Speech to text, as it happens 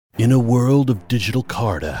In a world of digital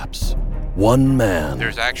card apps, one man...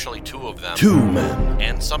 There's actually two of them. Two men.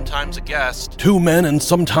 And sometimes a guest. Two men and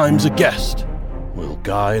sometimes a guest will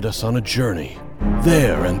guide us on a journey,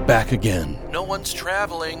 there and back again. No one's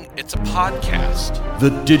traveling, it's a podcast.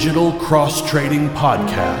 The Digital Cross Trading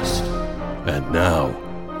Podcast. And now,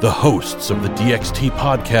 the hosts of the DXT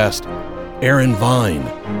Podcast, Aaron Vine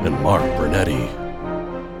and Mark Bernetti.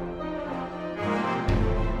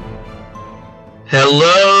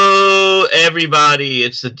 Hello, everybody.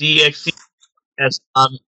 It's the DXT Podcast.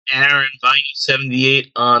 I'm Aaron Vine,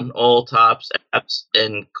 78 on all tops apps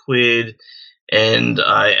and Quid, and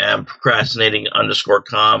I am procrastinating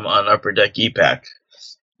 _com on Upper Deck EPAC.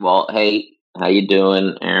 Well, hey, how you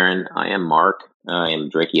doing, Aaron? I am Mark. I am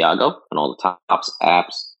Drake Iago on all the tops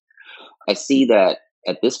apps. I see that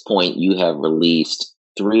at this point you have released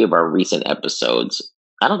 3 of our recent episodes.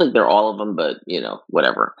 I don't think they're all of them, but,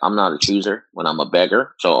 whatever. I'm not a chooser when I'm a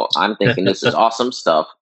beggar. So I'm thinking this is awesome stuff.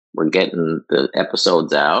 We're getting the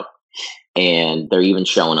episodes out, and they're even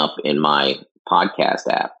showing up in my podcast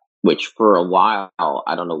app, which for a while,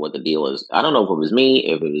 I don't know what the deal is. I don't know if it was me,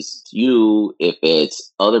 if it was you, if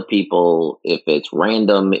it's other people, if it's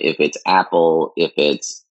random, if it's Apple, if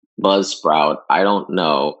it's Buzzsprout. I don't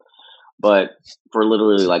know. But for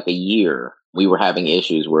literally like a year, we were having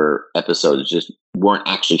issues where episodes just weren't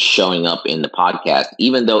actually showing up in the podcast,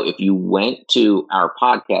 even though if you went to our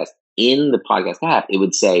podcast in the podcast app, it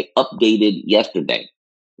would say updated yesterday,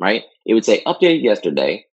 right? It would say updated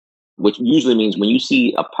yesterday, which usually means when you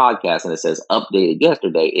see a podcast and it says updated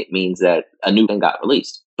yesterday, it means that a new thing got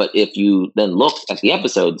released. But if you then look at the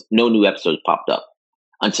episodes, no new episodes popped up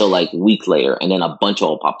until like a week later, and then a bunch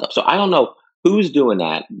all popped up. So I don't know who's doing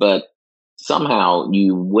that, but somehow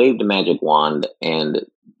you waved a magic wand and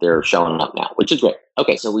they're showing up now, which is great.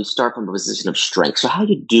 Okay, so we start from a position of strength. So how are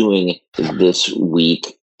you doing this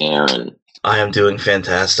week, Aaron? I am doing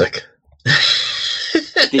fantastic.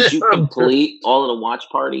 Did you complete all of the watch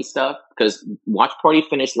party stuff? Because watch party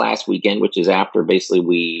finished last weekend, which is after basically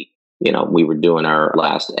we were doing our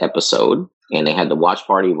last episode, and they had the watch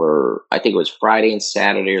party where I think it was Friday and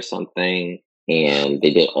Saturday or something, and they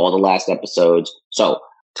did all the last episodes. So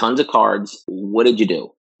tons of cards. What did you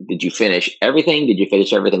do? Did you finish everything? Did you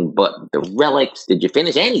finish everything but the relics? Did you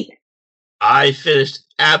finish anything? I finished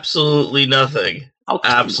absolutely nothing. Oh,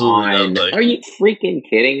 absolutely nothing. Are you freaking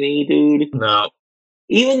kidding me, dude? No.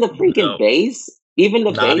 Even the freaking base? Even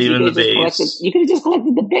the Not base? even the base. You could have just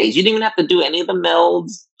collected the base. You didn't even have to do any of the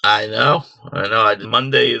melds. I know.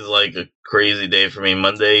 Monday is like a crazy day for me.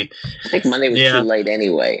 Monday. I think Monday was too late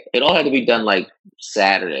anyway. It all had to be done like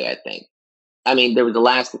Saturday, I think. I mean, there was the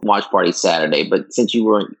last watch party Saturday, but since you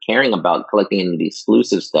weren't caring about collecting any of the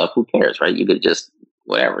exclusive stuff, who cares, right? You could just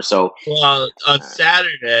whatever. So, well, on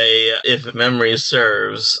Saturday, if memory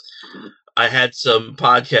serves, I had some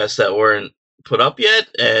podcasts that weren't put up yet,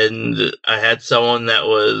 and I had someone that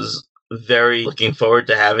was very looking forward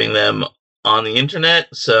to having them on the internet.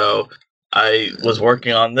 So I was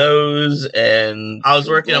working on those, and I was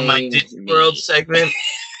working on my DigiWorld segment.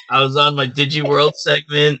 I was on my DigiWorld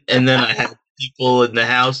segment, and then I had people in the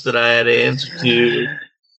house that I had to answer to.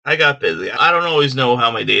 I got busy. I don't always know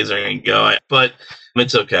how my days are going to go, but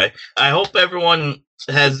it's okay. I hope everyone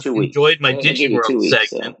has enjoyed my DigiWorld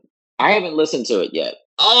segment. So. I haven't listened to it yet.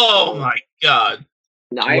 Oh my God.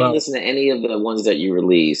 No, I haven't listened to any of the ones that you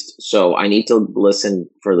released, so I need to listen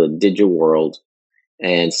for the DigiWorld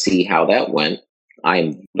and see how that went. I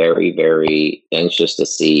am very, very anxious to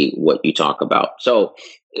see what you talk about. So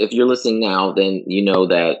if you're listening now, then you know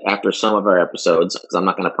that after some of our episodes, because I'm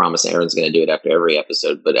not going to promise Aaron's going to do it after every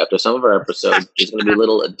episode, but after some of our episodes, there's going to be a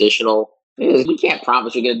little additional. We can't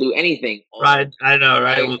promise you're going to do anything. Right, I know,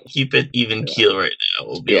 right? We'll keep it even keel right now.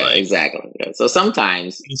 We'll be exactly. Yeah. So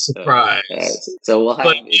sometimes... Be surprised. So we'll have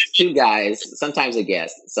it's 2 guys, sometimes a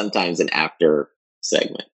guest, sometimes an after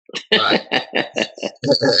segment. Right.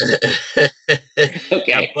 Okay.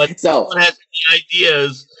 Yeah, but if someone has any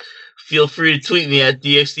ideas, feel free to tweet me at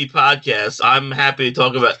DXT Podcast. I'm happy to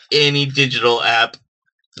talk about any digital app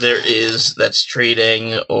there is that's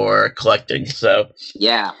trading or collecting. So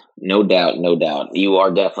yeah, no doubt. You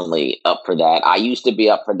are definitely up for that. I used to be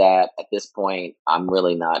up for that. At this point, I'm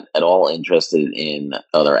really not at all interested in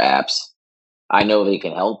other apps. I know they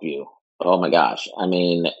can help you. Oh my gosh. I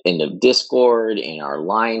mean, in the Discord, in our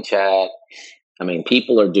line chat, I mean,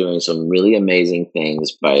 people are doing some really amazing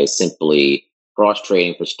things by simply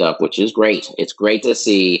cross-trading for stuff, which is great. It's great to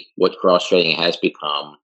see what cross-trading has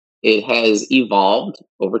become. It has evolved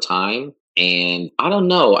over time, and I don't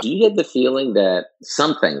know. You get the feeling that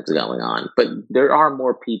something's going on, but there are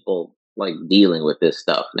more people like dealing with this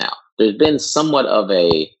stuff now. there's been somewhat of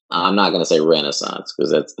a, I'm not going to say renaissance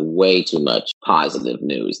because that's way too much positive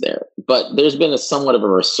news there, but there's been a somewhat of a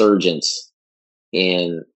resurgence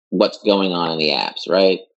in what's going on in the apps,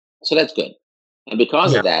 right? So that's good. And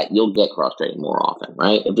because of that, you'll get cross trading more often,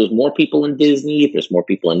 right? If there's more people in Disney, if there's more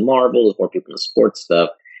people in Marvel, there's more people in sports stuff,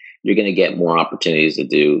 you're going to get more opportunities to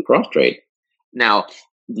do cross trade. Now,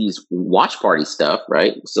 these watch party stuff,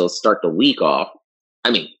 right? So start the week off. I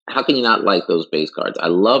mean, how can you not like those base cards? I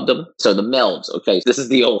love them. So the melds, okay, this is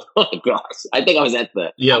the old, oh my gosh. I think I was at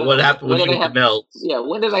the... Yeah, what happened with the melds? Yeah,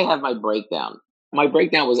 when did I have my breakdown? My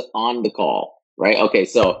breakdown was on the call, right? Okay,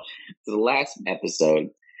 so the last episode,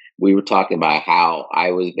 we were talking about how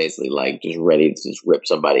I was basically like just ready to just rip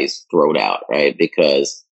somebody's throat out, right?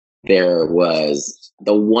 Because there was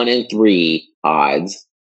the 1 in 3 odds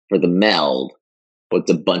for the meld was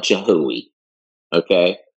a bunch of hooey,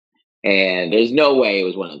 okay? And there's no way it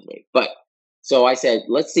was 1 in 3. But so I said,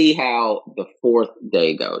 let's see how the 4th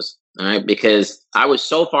day goes. All right. Because I was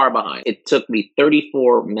so far behind. It took me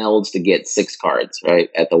 34 melds to get 6 cards, right?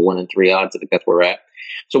 At the 1 in 3 odds. I think that's where we're at.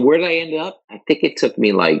 So where did I end up? I think it took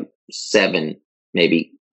me like 7,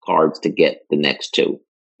 maybe cards to get the next 2,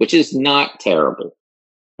 which is not terrible,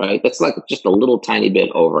 right? That's like just a little tiny bit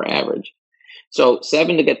over average. So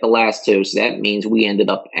 7 to get the last 2. So that means we ended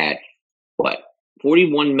up at what?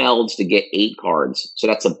 41 melds to get 8 cards. So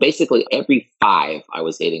that's basically every 5 I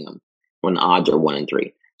was hitting them when the odds are 1 in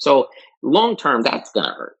 3. So long term, that's going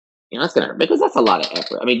to hurt. You know, that's going to hurt because that's a lot of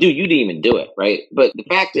effort. I mean, dude, you didn't even do it, right? But the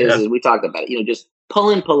fact is we talked about it, you know, just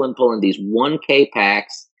pulling these 1K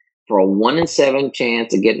packs for a 1 in 7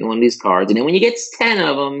 chance of getting one of these cards. And then when you get 10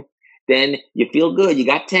 of them, then you feel good. You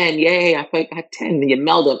got 10. Yay, I got 10. And you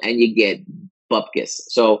meld them and you get bupkis.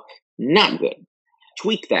 So not good.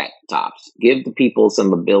 Tweak that, Tops. Give the people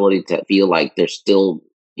some ability to feel like they're still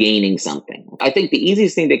gaining something. I think the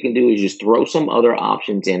easiest thing they can do is just throw some other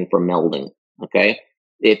options in for melding, okay?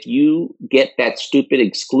 If you get that stupid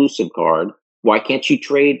exclusive card, why can't you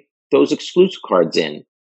trade those exclusive cards in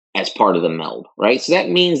as part of the meld, right? So that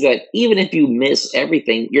means that even if you miss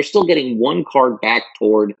everything, you're still getting 1 card back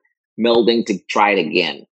toward melding to try it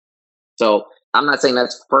again. So I'm not saying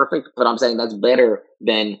that's perfect, but I'm saying that's better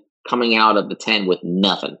than coming out of the 10 with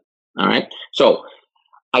nothing. All right. So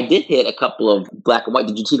I did hit a couple of black and white.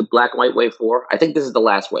 Did you see the black and white wave 4? I think this is the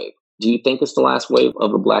last wave. Do you think it's the last wave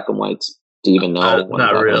of the black and whites? Do you even know?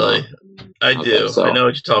 Not really. I do. So. I know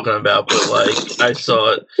what you're talking about, but like I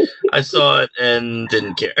saw it and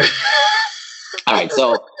didn't care. All right.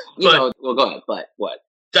 So, well, go ahead. But what?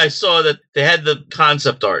 I saw that they had the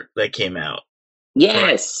concept art that came out.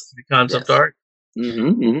 Yes. Right? The concept art.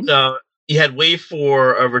 Mm-hmm, mm-hmm. So you had Wave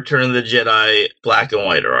 4 of Return of the Jedi black and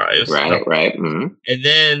white arrives. Right. Mm-hmm. And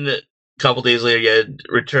then a couple days later, you had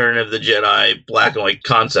Return of the Jedi black and white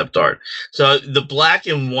concept art. So the black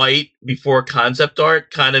and white before concept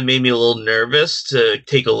art kind of made me a little nervous to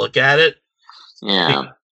take a look at it.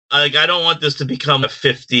 Yeah. Like, I don't want this to become a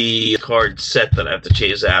 50 card set that I have to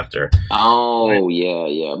chase after. Oh,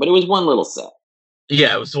 yeah. But it was one little set.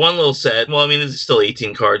 Yeah, it was one little set. Well, I mean, there's still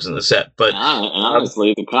 18 cards in the set, but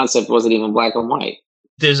honestly, the concept wasn't even black and white.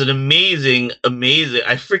 There's an amazing. I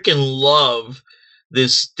freaking love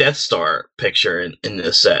this Death Star picture in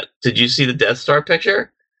this set. Did you see the Death Star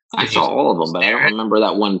picture? I saw all of them, but I don't remember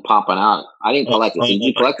that one popping out. I didn't collect it. Did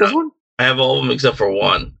you collect this one? I have all of them except for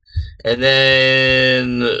one. And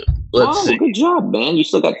then let's see. Good job, man! You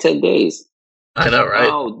still got 10 days. I know, right?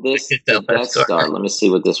 Oh, this the Death Star. Let me see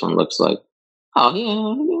what this one looks like. Oh,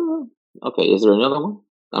 yeah. Okay, is there another one?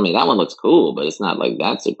 I mean, that one looks cool, but it's not like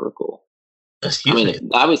that super cool. Excuse me.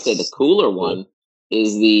 I would say the cooler one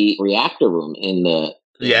is the reactor room in the...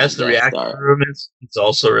 Yes, the reactor room it's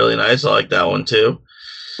also really nice. I like that one, too.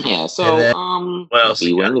 Yeah, so, then, what else?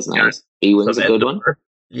 B-Wing is nice. B-Wing's a good one.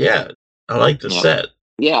 Yeah, I like the set.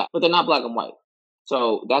 Yeah, but they're not black and white.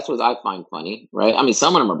 So that's what I find funny, right? I mean,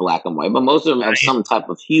 some of them are black and white, but most of them have some type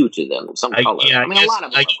of hue to them, some color. Yeah, I mean, a lot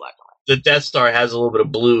of them are black and white. The Death Star has a little bit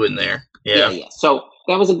of blue in there. Yeah. So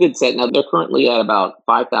that was a good set. Now they're currently at about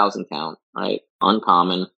 5,000 count, right?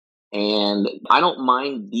 Uncommon. And I don't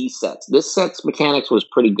mind these sets. This set's mechanics was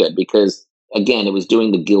pretty good because, again, it was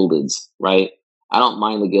doing the Gildeds, right? I don't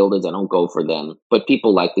mind the Gildeds. I don't go for them. But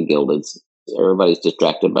people like the Gildeds. Everybody's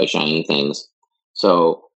distracted by shiny things.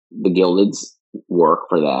 So the Gildeds work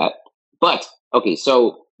for that. But, okay,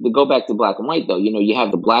 so to go back to black and white, though, you have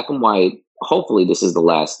the black and white. Hopefully this is the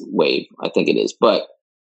last wave. I think it is. But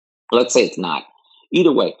let's say it's not.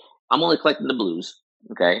 Either way, I'm only collecting the blues,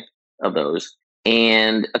 okay, of those.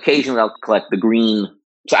 And occasionally I'll collect the green.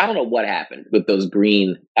 So I don't know what happened with those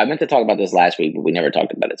green. I meant to talk about this last week, but we never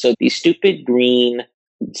talked about it. So these stupid green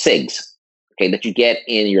SIGs, okay, that you get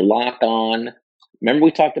in your Lock On. Remember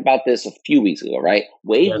we talked about this a few weeks ago, right?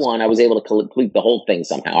 Wave 1, I was able to complete the whole thing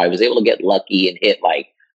somehow. I was able to get lucky and hit like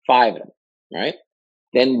 5 of them, right?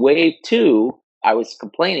 Then Wave 2, I was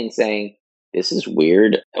complaining saying, this is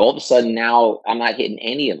weird. All of a sudden now I'm not hitting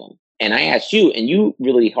any of them. And I asked you, and you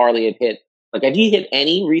really hardly have hit, like, have you hit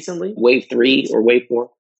any recently? Wave 3 or Wave 4?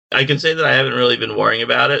 I can say that I haven't really been worrying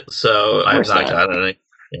about it, so I've not gotten any.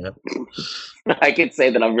 Yeah. I can say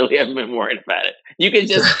that I really haven't been worried about it. You can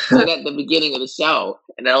just put it at the beginning of the show,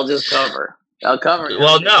 and that'll just cover. I'll cover.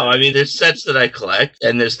 Well, no, I mean, there's sets that I collect,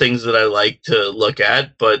 and there's things that I like to look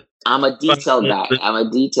at, but I'm a detail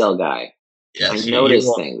guy. Yes, I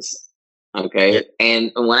notice things. Okay, yeah.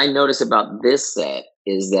 And what I notice about this set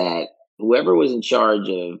is that whoever was in charge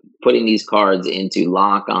of putting these cards into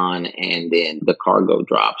Lock On and in the cargo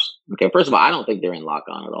drops. Okay, first of all, I don't think they're in Lock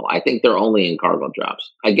On at all. I think they're only in cargo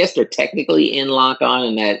drops. I guess they're technically in Lock On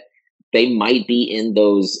and that they might be in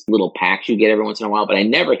those little packs you get every once in a while, but I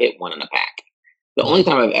never hit one in a pack. The only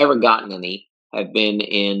time I've ever gotten any have been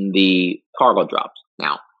in the cargo drops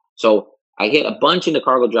now. So I hit a bunch in the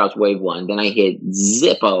cargo drops Wave 1, then I hit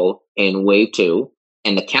Zippo in Wave 2.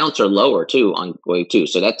 And the counts are lower, too, on Wave 2.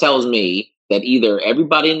 So that tells me that either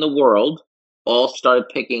everybody in the world all started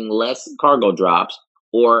picking less cargo drops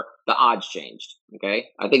or the odds changed, okay?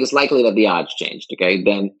 I think it's likely that the odds changed, okay?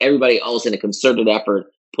 Then everybody else in a concerted effort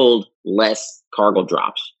pulled less cargo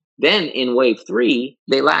drops. Then in Wave 3,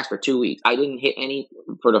 they last for 2 weeks. I didn't hit any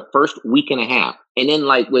for the first week and a half. And then,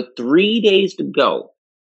 like, with 3 days to go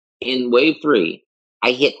in Wave 3,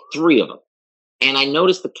 I hit 3 of them. And I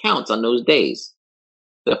noticed the counts on those days.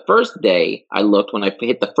 The first day I looked when I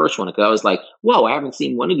hit the first one, because I was like, whoa, I haven't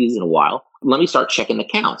seen one of these in a while. Let me start checking the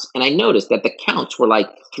counts. And I noticed that the counts were like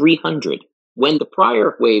 300 when the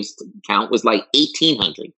prior waves count was like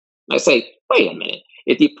 1,800. I say, wait a minute.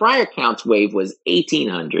 If the prior counts wave was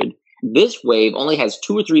 1,800, this wave only has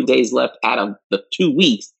 2 or 3 days left out of the 2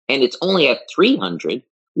 weeks, and it's only at 300.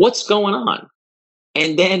 What's going on?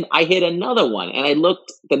 And then I hit another one, and I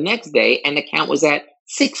looked the next day, and the count was at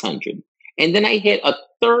 600. And then I hit a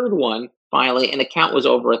third one finally, and the count was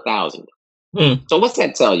over 1,000. So what's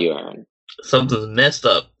that tell you, Aaron? Something's messed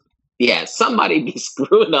up. Yeah, somebody be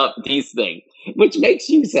screwing up these things, which makes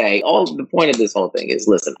you say, the point of this whole thing is,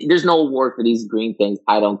 listen, there's no award for these green things.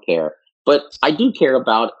 I don't care. But I do care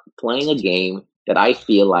about playing a game that I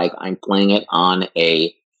feel like I'm playing it on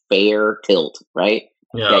a fair tilt, right?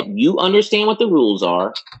 Yeah. That you understand what the rules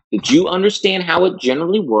are, that you understand how it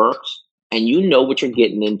generally works, and you know what you're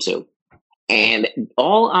getting into. And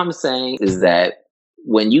all I'm saying is that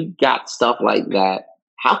when you got stuff like that,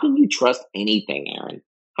 how can you trust anything, Aaron?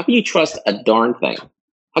 How can you trust a darn thing?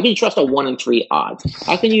 How can you trust a 1 in 3 odds?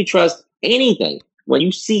 How can you trust anything when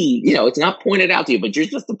you see, it's not pointed out to you, but you're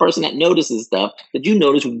just the person that notices stuff, that you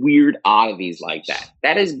notice weird oddities like that?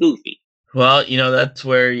 That is goofy. Well, that's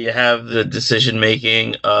where you have the decision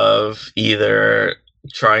making of either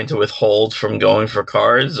trying to withhold from going for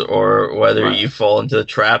cards or whether you fall into the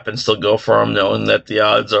trap and still go for them knowing that the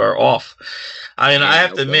odds are off. I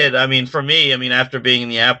have to admit, for me, after being in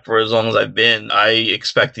the app for as long as I've been, I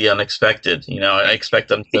expect the unexpected. I expect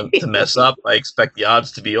them to mess up. I expect the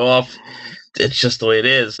odds to be off. It's just the way it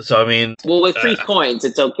is. So, well, with free coins,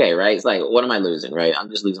 it's okay, right? It's like, what am I losing, right? I'm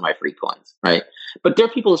just losing my free coins, right? But there are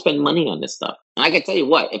people who spend money on this stuff. And I can tell you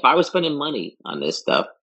what, if I was spending money on this stuff,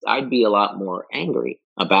 I'd be a lot more angry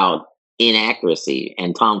about inaccuracy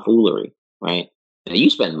and tomfoolery, right? Now, you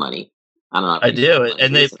spend money. I don't know. I do.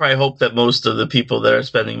 And they probably hope that most of the people that are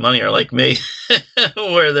spending money are like me,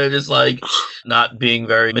 where they're just like not being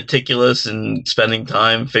very meticulous and spending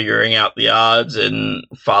time figuring out the odds and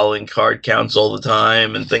following card counts all the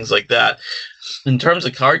time and things like that. In terms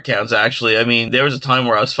of card counts, actually, there was a time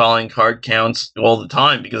where I was following card counts all the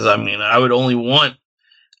time because, I would only want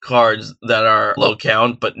cards that are low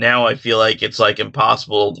count, but now I feel like it's like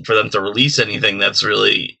impossible for them to release anything that's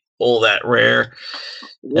really all that rare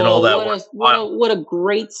and all that. What a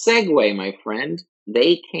great segue, my friend.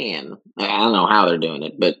 They can. I don't know how they're doing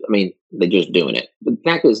it, but they're just doing it. The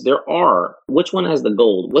fact is, which one has the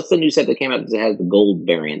gold? What's the new set that came out that has the gold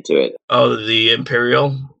variant to it? Oh, the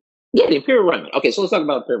Imperial? Yeah, the Imperial Remnant. Okay, so let's talk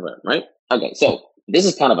about Imperial Remnant, right? Okay, so this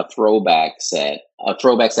is kind of a throwback set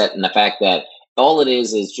in the fact that all it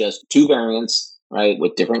is just 2 variants, right,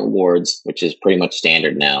 with different awards, which is pretty much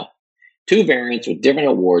standard now. 2 variants with different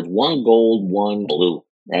awards, 1 gold, 1 blue,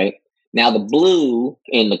 right? Now, the blue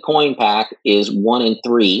in the coin pack is 1 in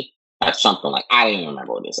 3. That's something like, I don't even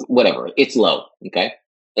remember what it is. Whatever. It's low, okay?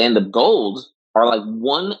 And the golds are like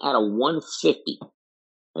 1 out of 150,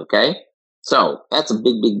 okay? So that's a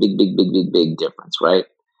big difference, right?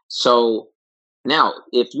 So now,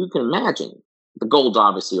 if you can imagine, the golds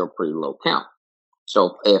obviously are pretty low count.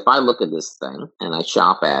 So if I look at this thing and I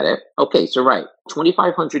shop at it, okay, so right,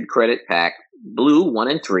 2,500 credit pack, blue 1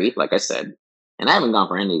 and 3, like I said, and I haven't gone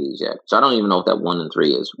for any of these yet, so I don't even know what that 1 and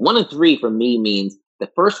 3 is. 1 and 3 for me means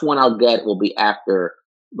the first one I'll get will be after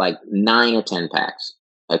like 9 or 10 packs.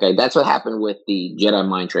 Okay, that's what happened with the Jedi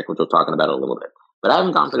Mind Trick, which we'll talk about in a little bit. But I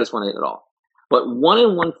haven't gone for this one at all. But 1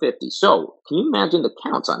 in 150. So can you imagine the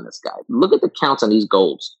counts on this guy? Look at the counts on these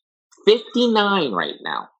golds. 59 right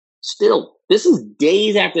now. Still, this is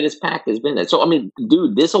days after this pack has been there. So, I mean,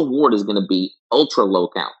 dude, this award is going to be ultra low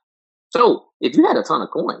count. So if you had a ton of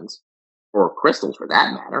coins, or crystals for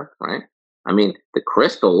that matter, right? I mean, the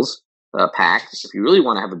crystals pack, if you really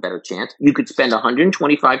want to have a better chance, you could spend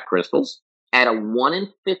 125 crystals. At a 1 in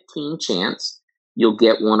 15 chance, you'll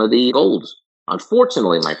get one of the golds.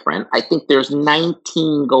 Unfortunately, my friend, I think there's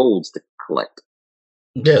 19 golds to collect.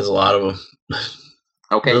 There's a lot of them.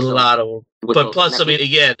 Okay, there's a lot of them. But plus, I mean,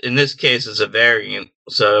 again, in this case, it's a variant.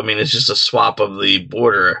 So, I mean, it's just a swap of the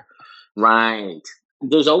border. Right.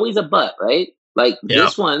 There's always a but, right? Like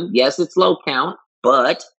this one, yes, it's low count,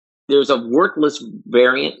 but there's a worthless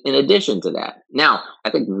variant in addition to that. Now, I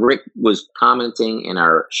think Rick was commenting in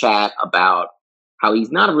our chat about how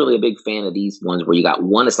he's not really a big fan of these ones where you got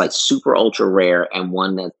one that's like super ultra rare and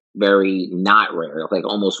one that's very not rare, like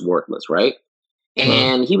almost worthless, right?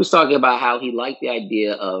 And he was talking about how he liked the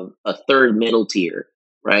idea of a third middle tier,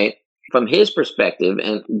 right? From his perspective,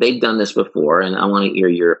 and they've done this before, and I want to hear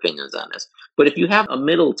your opinions on this. But if you have a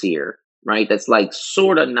middle tier, right, that's like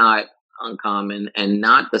sort of not uncommon and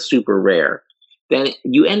not the super rare, then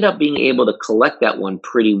you end up being able to collect that one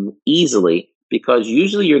pretty easily because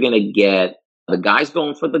usually you're going to get the guys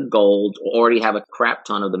going for the gold already have a crap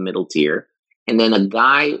ton of the middle tier. And then a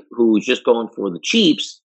guy who's just going for the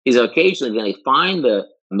cheaps is occasionally going to find the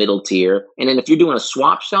middle tier. And then if you're doing a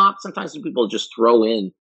swap shop, sometimes people just throw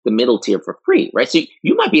in the middle tier for free, right? So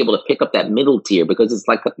you might be able to pick up that middle tier because it's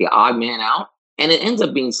like the odd man out. And it ends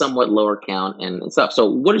up being somewhat lower count and stuff. So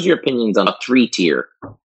what is your opinions on a 3 tier?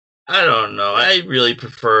 I don't know. I really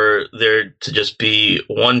prefer there to just be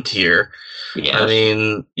 1 tier. Yeah. I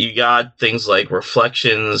mean, you got things like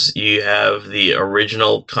Reflections. You have the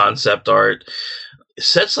original concept art.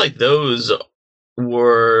 Sets like those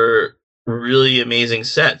were really amazing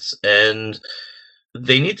sets. And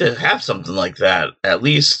they need to have something like that, at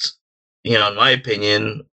least, in my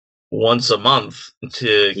opinion, once a month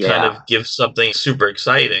to kind of give something super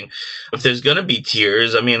exciting. If there's going to be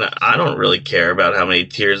tiers, I mean, I don't really care about how many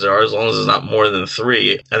tiers there are as long as it's not more than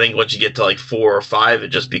 3. I think once you get to like 4 or 5, it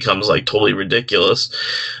just becomes like totally ridiculous.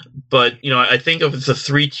 But, I think of the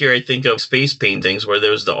 3 tier, I think of space paintings where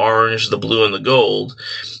there's the orange, the blue, and the gold.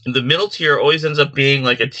 And the middle tier always ends up being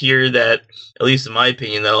like a tier that, at least in my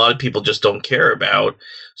opinion, that a lot of people just don't care about.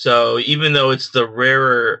 So even though it's the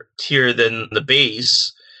rarer tier than the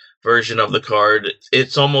base version of the card,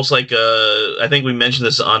 it's almost like I think we mentioned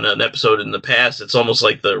this on an episode in the past, it's almost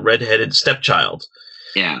like the redheaded stepchild.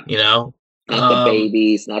 Yeah. Not the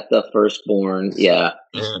babies, not the firstborn. Yeah.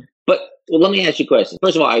 But let me ask you a question.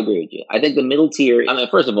 First of all, I agree with you. I think the middle tier,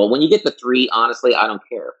 first of all, when you get the 3, honestly, I don't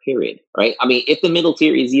care, period. Right? I mean, if the middle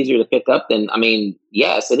tier is easier to pick up, then,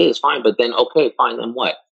 yes, it is fine. But then, okay, fine, then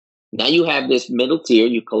what? Now you have this middle tier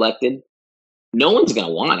you collected. No one's going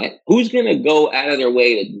to want it. Who's going to go out of their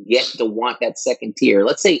way to want that second tier?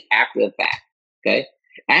 Let's say after the fact, okay?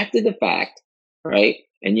 After the fact, right?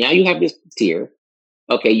 And now you have this tier.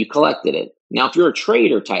 Okay, you collected it. Now, if you're a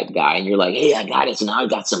trader type guy and you're like, hey, I got it, so now I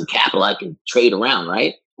got some capital I can trade around,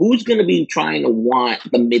 right? Who's going to be trying to want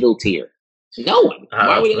the middle tier? No one.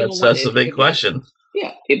 Why would anyone want it? That's a big question.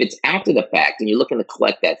 Yeah, if it's after the fact and you're looking to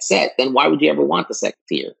collect that set, then why would you ever want the second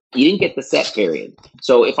tier? You didn't get the set, period.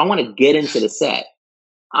 So if I want to get into the set,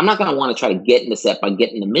 I'm not going to want to try to get in the set by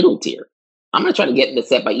getting the middle tier. I'm going to try to get in the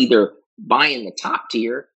set by either buying the top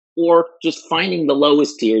tier or just finding the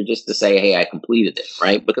lowest tier just to say, hey, I completed it,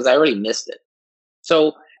 right? Because I already missed it.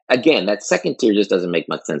 So again, that second tier just doesn't make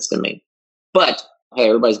much sense to me. But hey,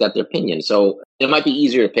 everybody's got their opinion. So it might be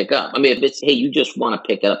easier to pick up. If it's, hey, you just want to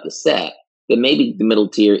pick up the set, then maybe the middle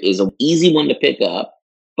tier is an easy one to pick up,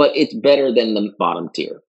 but it's better than the bottom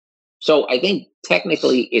tier. So I think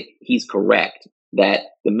technically he's correct that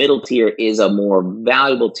the middle tier is a more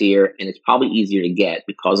valuable tier and it's probably easier to get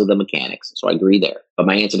because of the mechanics. So I agree there. But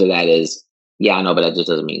my answer to that is, yeah, I know, but that just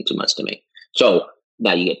doesn't mean too much to me. So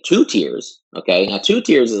now you get 2 tiers. Okay. Now 2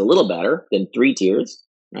 tiers is a little better than 3 tiers,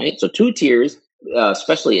 right? So 2 tiers,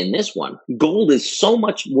 especially in this one, gold is so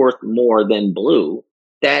much worth more than blue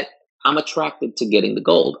that I'm attracted to getting the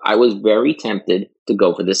gold. I was very tempted to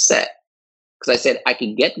go for this set because I said I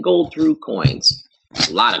could get gold through coins,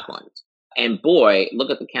 a lot of coins. And boy, look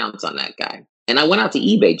at the counts on that guy. And I went out to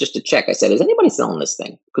eBay just to check. I said, is anybody selling this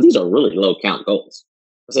thing? Because these are really low count golds.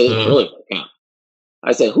 I said, it's really low count.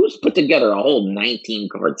 I said, who's put together a whole 19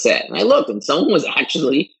 card set? And I looked, and someone was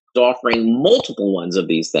actually offering multiple ones of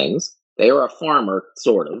these things. They were a farmer,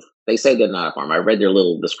 sort of. They say they're not a farmer. I read their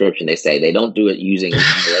little description. They say they don't do it using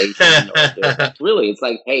simulation. Really, it's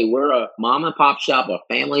like, hey, we're a mom and pop shop, a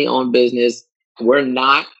family-owned business. We're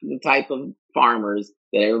not the type of farmers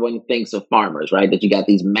that everyone thinks of farmers, right? That you got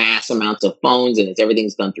these mass amounts of phones and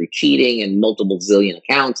everything's done through cheating and multiple zillion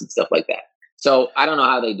accounts and stuff like that. So I don't know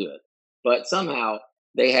how they do it, but somehow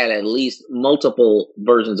they had at least multiple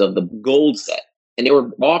versions of the gold set, and they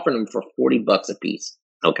were offering them for $40 a piece.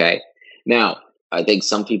 Okay. Now, I think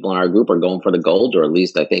some people in our group are going for the gold, or at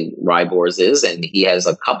least I think Rybors is, and he has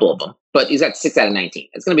a couple of them, but he's got 6 out of 19.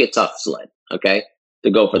 It's going to be a tough sled, okay,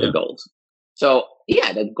 to go for the golds. So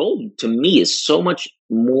yeah, the gold to me is so much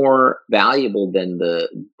more valuable than the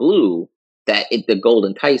blue that the gold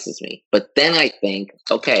entices me. But then I think,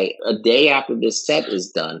 okay, a day after this set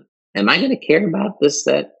is done, am I going to care about this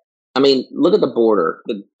set? I mean, look at the border.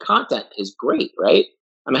 The content is great, right?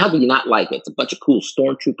 I mean, how can you not like it? It's a bunch of cool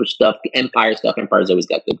Stormtrooper stuff, Empire stuff. Empire's always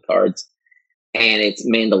got good cards. And it's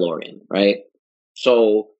Mandalorian, right?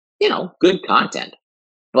 So, good content.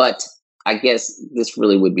 But I guess this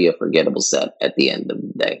really would be a forgettable set at the end of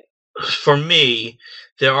the day. For me,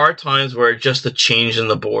 there are times where just the change in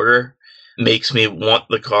the border makes me want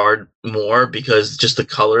the card more because just the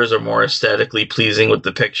colors are more aesthetically pleasing with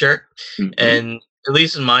the picture. Mm-hmm. And at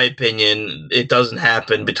least in my opinion, it doesn't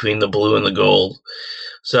happen between the blue and the gold.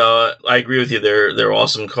 So I agree with you. They're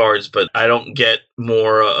awesome cards, but I don't get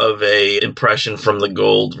more of a impression from the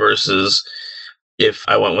gold versus if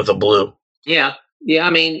I went with a blue. Yeah.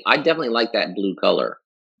 I mean, I definitely like that blue color.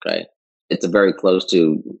 Okay. It's very close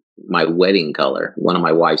to my wedding color, one of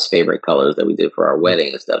my wife's favorite colors that we did for our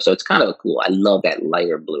wedding and stuff. So it's kind of cool. I love that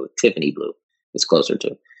lighter blue, Tiffany blue. It's closer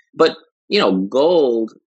to. But,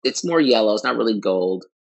 gold, it's more yellow. It's not really gold.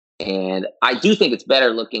 And I do think it's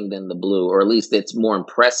better looking than the blue, or at least it's more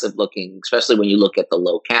impressive looking, especially when you look at the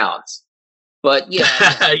low counts. But yeah.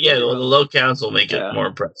 The low counts will make it more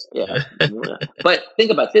impressive. Yeah. But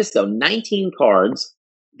think about this, though. 19 cards,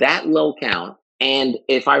 that low count. And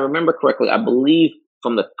if I remember correctly, I believe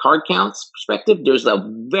from the card counts perspective, there's a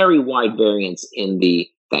very wide variance in the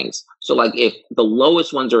things. So like if the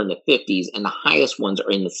lowest ones are in the 50s and the highest ones are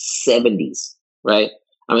in the 70s, right?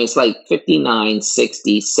 I mean, it's like 59,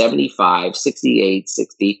 60, 75, 68,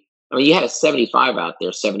 60. I mean, you had a 75 out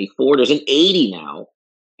there, 74. There's an 80 now,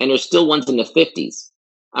 and there's still ones in the 50s.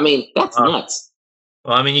 I mean, that's nuts.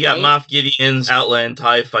 Well, I mean, you got Moff Gideon's Outland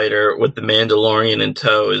TIE Fighter with the Mandalorian in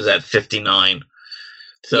tow is at 59.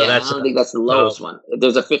 So I don't think that's the lowest one.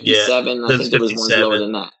 There's a 57. I think there was one lower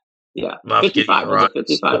than that. Yeah, Moff 55. There's a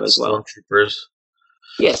 55 as well. Stormtroopers.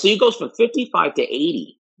 Yeah, so you go from 55 to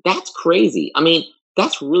 80. That's crazy. I mean,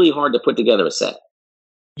 that's really hard to put together a set.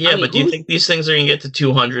 Yeah, but do you think these things are going to get to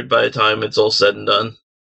 200 by the time it's all said and done?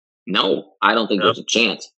 No, I don't think there's a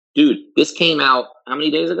chance. Dude, this came out how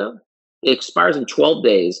many days ago? It expires in 12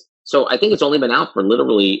 days. So I think it's only been out for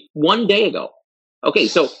literally 1 day ago. Okay,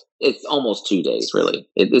 so it's almost 2 days, really.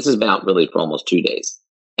 This has been out really for almost 2 days.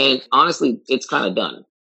 And honestly, it's kind of done.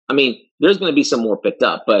 I mean, there's going to be some more picked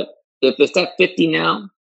up. But if it's at 50 now,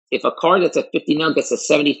 if a card that's at 50 now gets to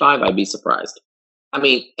 75, I'd be surprised. I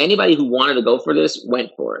mean, anybody who wanted to go for this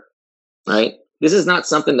went for it, right? This is not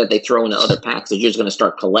something that they throw into other packs that you're just going to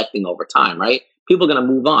start collecting over time, right? People are going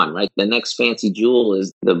to move on, right? The next fancy jewel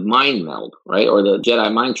is the Mind Meld, right? Or the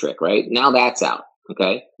Jedi Mind Trick, right? Now that's out,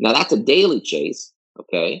 okay? Now that's a daily chase,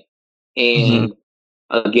 okay? And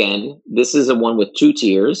again, this is a one with 2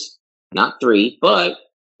 tiers, not 3, but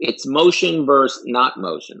it's motion versus not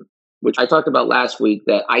motion, which I talked about last week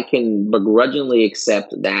that I can begrudgingly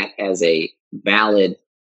accept that as a valid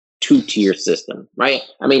 2-tier system, right?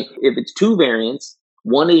 I mean, if it's 2 variants,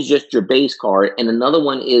 one is just your base card and another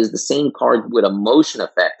one is the same card with a motion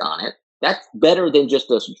effect on it, that's better than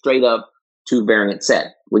just a straight up 2 variant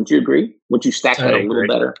set. Wouldn't you agree? Would you stack that a little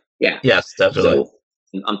better? Yeah. Yes, definitely.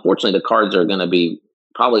 So, unfortunately, the cards are going to be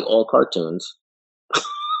probably all cartoons.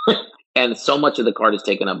 And so much of the card is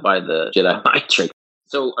taken up by the Jedi Mind Trick.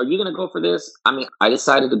 So are you going to go for this? I mean, I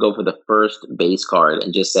decided to go for the first base card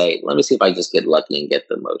and just say, let me see if I just get lucky and get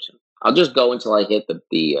the motion. I'll just go until I hit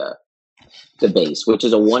the base, which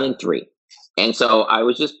is a 1 in 3. And so I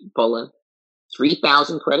was just pulling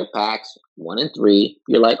 3,000 credit packs, 1 in 3.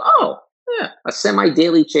 You're like, oh, yeah, a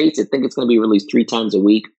semi-daily chase. I think it's going to be released 3 times a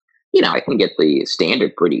week. I can get the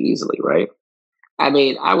standard pretty easily, right? I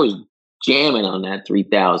mean, I was jamming on that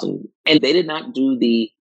 3000, and they did not do the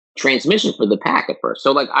transmission for the pack at first.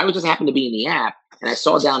 So, like, I was just happened to be in the app, and I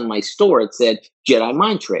saw down in my store, it said Jedi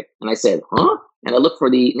Mind Trick. And I said, huh? And I looked for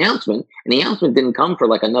the announcement, and the announcement didn't come for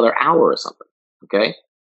like another hour or something. Okay.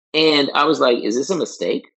 And I was like, is this a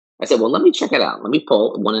mistake? I said, well, let me check it out. Let me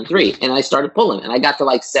pull 1 and 3. And I started pulling, and I got to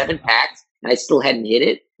like 7 packs, and I still hadn't hit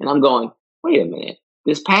it. And I'm going, wait a minute.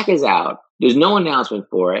 This pack is out. There's no announcement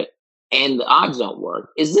for it, and the odds don't work.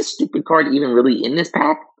 Is this stupid card even really in this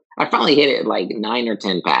pack? I finally hit it at like 9 or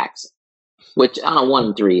 10 packs, which on 1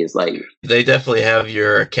 and 3 is like... They definitely have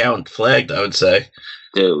your account flagged, I would say.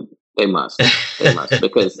 Dude, they must. They must,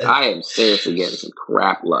 because I am seriously getting some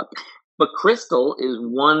crap luck. But Crystal is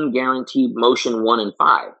 1 guaranteed motion 1 and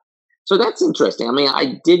 5. So that's interesting. I mean,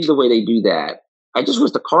 I dig the way they do that. I just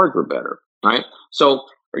wish the cards were better, right? So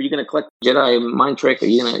are you going to collect Jedi Mind Trick? Are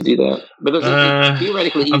you going to do that? Because it's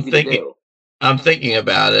theoretically easy to do. I'm thinking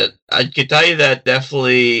about it. I could tell you that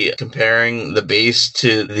definitely comparing the base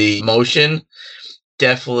to the motion,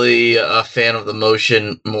 definitely a fan of the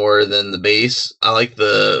motion more than the base. I like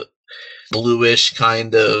the bluish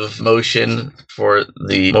kind of motion for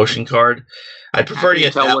the motion card. I prefer to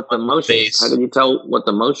get that what the motion base. How can you tell what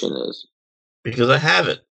the motion is? Because I have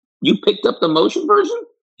it. You picked up the motion version?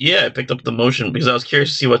 Yeah, I picked up the motion because I was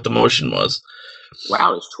curious to see what the motion was.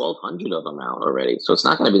 Wow, there's 1,200 of them out already, so it's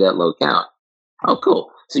not going to be that low count. Oh,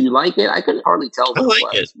 cool. So you like it? I couldn't hardly tell what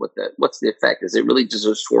it was. What's the effect? Is it really just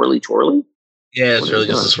a swirly twirly? Yeah, it's really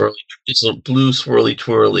just a swirly. It's a blue swirly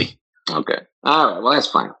twirly. Okay. All right. Well, that's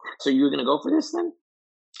fine. So you're going to go for this then?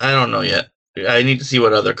 I don't know yet. I need to see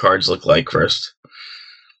what other cards look like first.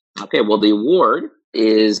 Okay. Well, the award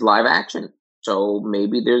is live action. So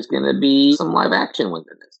maybe there's going to be some live action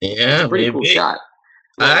within this. Yeah, it's a pretty cool shot.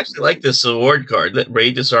 I actually like this award card that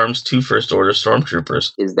Rey disarms 2 First Order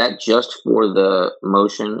Stormtroopers. Is that just for the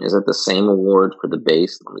motion? Is it the same award for the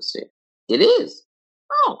base? Let me see. It is.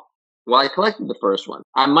 Oh. Well, I collected the first one.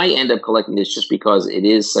 I might end up collecting this just because it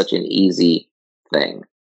is such an easy thing.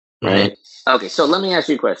 Right? Mm-hmm. Okay, so let me ask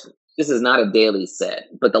you a question. This is not a daily set,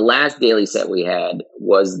 but the last daily set we had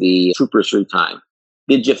was the Troopers Through Time.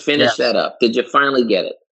 Did you finish that up? Did you finally get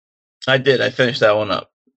it? I did. I finished that one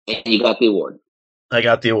up. And you got the award? I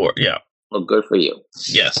got the award, yeah. Well, good for you.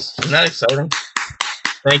 Yes. Isn't that exciting?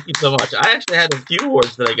 Thank you so much. I actually had a few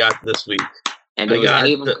awards that I got this week. And was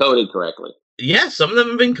any of them coded correctly? Yeah, some of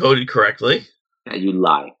them have been coded correctly. Now you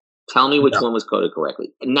lie. Tell me which one was coded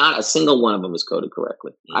correctly. Not a single one of them was coded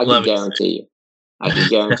correctly. I can guarantee you. I can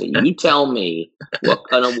guarantee you. You tell me what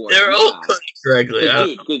kind of award. They're all coded correctly.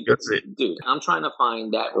 Dude, I'm trying to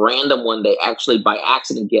find that random one they actually by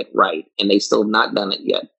accident get right, and they still have not done it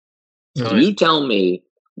yet. So you tell me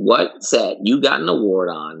what set you got an award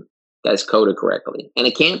on that's coded correctly. And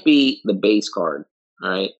it can't be the base card, all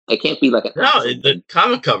right? It can't be like a... No, the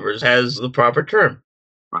comic covers has the proper term.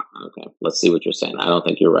 Okay, let's see what you're saying. I don't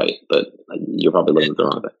think you're right, but you're probably looking at the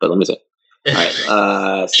wrong thing. But let me see. All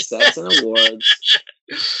right, sets and awards.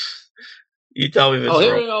 You tell me if it's wrong.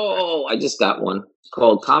 Here we go. Oh, I just got one. It's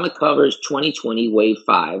called Comic Covers 2020 Wave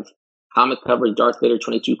 5. Comic Covers Darth Vader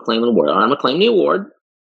 22 Claim an Award. I'm going to claim the award.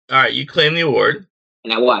 All right, you claim the award.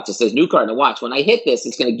 And now watch. It says new card. Now watch. When I hit this,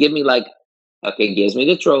 it's going to give me it gives me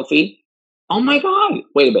the trophy. Oh my God.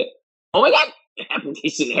 Wait a bit. Oh my God.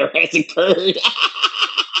 Application error has occurred. When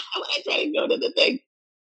I try to go to the thing.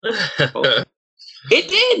 Oh. It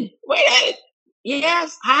did. Wait a minute.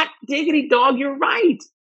 Yes. Hot diggity dog. You're right.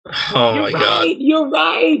 Oh my God. You're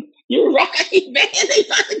right. You're right, man. They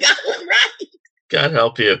finally got one right. God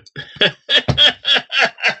help you.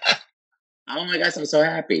 Oh my gosh, I'm so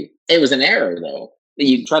happy. It was an error, though.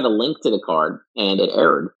 You tried to link to the card, and it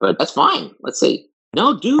errored. But that's fine. Let's see.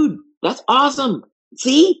 No, dude, that's awesome.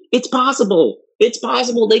 See? It's possible. It's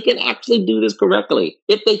possible they can actually do this correctly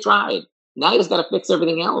if they tried. Now you just got to fix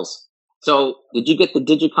everything else. So, did you get the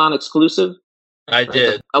Digicon exclusive? I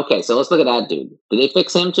did. Okay, so let's look at that dude. Did they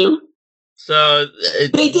fix him, too? So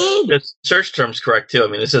they did. The search term's correct, too. I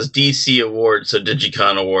mean, it says DC Award, so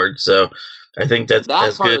Digicon Award. So I think that's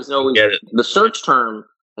good. Get it. The search term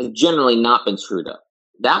has generally not been screwed up.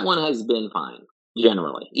 That one has been fine,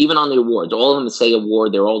 generally. Even on the awards. All of them say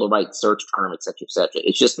award. They're all the right search term, et cetera, et cetera.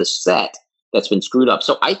 It's just the set that's been screwed up.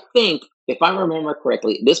 So I think, if I remember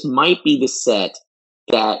correctly, this might be the set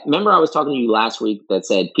that, remember I was talking to you last week that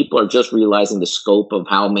said people are just realizing the scope of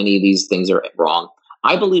how many of these things are wrong.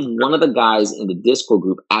 I believe one of the guys in the Discord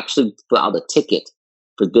group actually filed a ticket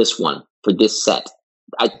for this one, for this set.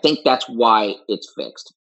 I think that's why it's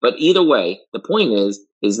fixed. But either way, the point is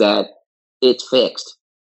that it's fixed.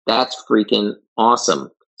 That's freaking awesome.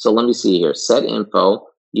 So let me see here. Set info.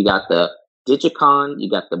 You got the Digicon. You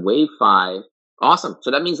got the Wave 5. Awesome. So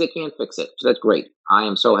that means they can fix it. So that's great. I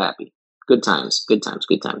am so happy. Good times. Good times.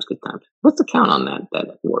 Good times. Good times. What's the count on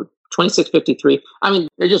that award? 2653. I mean,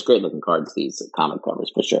 they're just great looking cards, these comic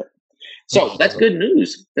covers, for sure. So that's good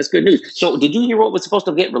news. That's good news. So did you hear what was supposed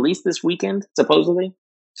to get released this weekend, supposedly?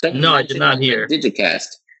 No, I did not hear. Digicast.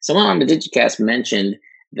 Someone on the Digicast mentioned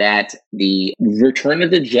that the Return of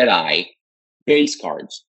the Jedi base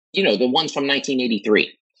cards, the ones from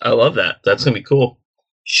 1983. I love that. That's going to be cool.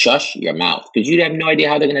 Shush your mouth, because you have no idea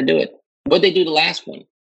how they're going to do it. What they do the last one?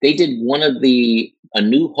 They did one of A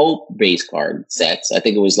New Hope base card sets. I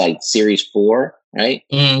think it was like Series 4, right?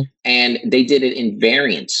 Mm. And they did it in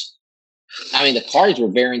variants. I mean, the cards were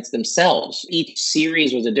variants themselves. Each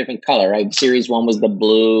series was a different color, right? Series 1 was the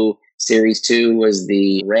blue. Series 2 was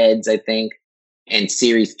the reds, I think. And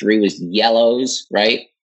Series 3 was yellows, right?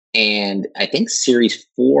 And I think Series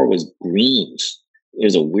 4 was greens. It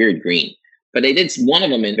was a weird green. But they did one of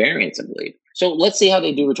them in variants, I believe. So let's see how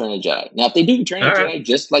they do Return of the Jedi. Now, if they do Return of the Jedi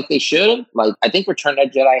just like they should have, I think Return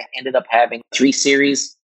of the Jedi ended up having 3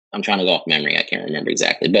 series. I'm trying to go off memory. I can't remember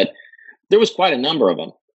exactly. But there was quite a number of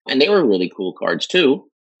them. And they were really cool cards, too.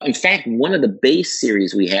 In fact, one of the base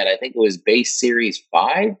series we had, I think it was base series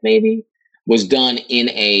 5, maybe, was done in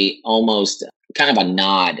a almost kind of a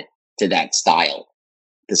nod to that style,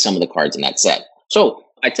 to some of the cards in that set. So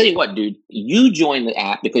I tell you what, dude, you joined the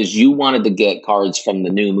app because you wanted to get cards from the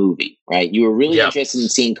new movie, right? You were really interested in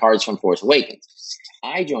seeing cards from Force Awakens.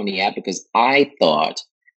 I joined the app because I thought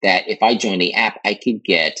that if I joined the app, I could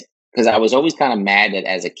get, because I was always kind of mad that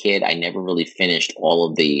as a kid, I never really finished all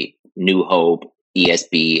of the New Hope,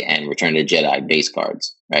 ESB, and Return of the Jedi base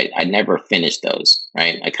cards, right? I never finished those,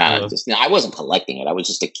 right? I kind of I wasn't collecting it. I was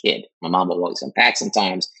just a kid. My mom would always unpack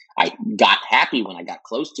sometimes. I got happy when I got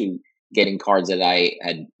close to getting cards that I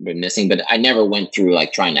had been missing, but I never went through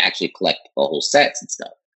trying to actually collect the whole sets and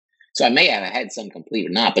stuff. So I may have had some complete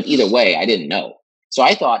or not, but either way, I didn't know. So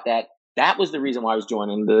I thought that was the reason why I was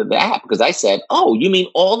joining the app, because I said, oh, you mean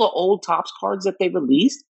all the old Topps cards that they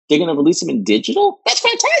released, they're going to release them in digital? That's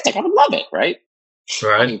fantastic. I would love it, right?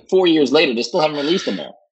 Right. I mean, 4 years later, they still haven't released them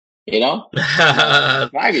all,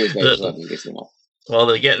 5 years later, they still haven't released them all. Well,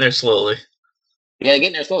 they're getting there slowly. Yeah,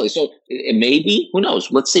 getting there slowly. So it may be, who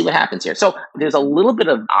knows? Let's see what happens here. So there's a little bit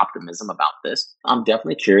of optimism about this. I'm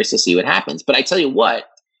definitely curious to see what happens. But I tell you what,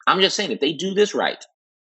 I'm just saying, if they do this right,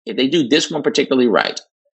 if they do this one particularly right,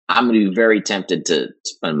 I'm going to be very tempted to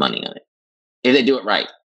spend money on it. If they do it right.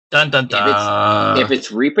 Dun, dun, dun. If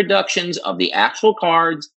it's reproductions of the actual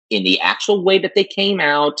cards in the actual way that they came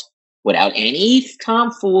out, without any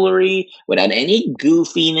tomfoolery, without any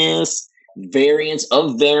goofiness, variants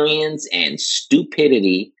of variants and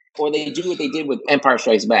stupidity, or they do what they did with Empire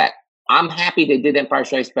Strikes Back. I'm happy they did Empire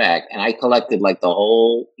Strikes Back, and I collected the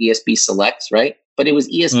whole ESB selects, right? But it was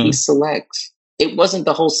ESB selects. It wasn't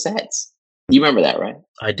the whole sets. You remember that, right?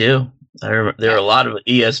 I do. I remember there are a lot of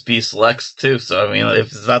ESB selects too. So I mean, if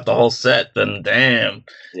it's not the whole set, then damn.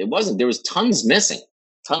 It wasn't. There was tons missing.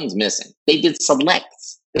 Tons missing. They did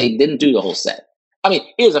selects. They didn't do the whole set. I mean,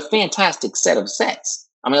 it was a fantastic set of sets.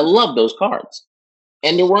 I mean, I love those cards.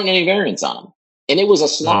 And there weren't any variants on them. And it was a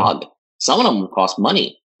slog. Some of them cost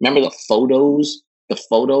money. Remember the photos? The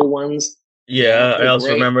photo ones? Yeah, I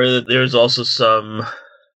also remember that there's also some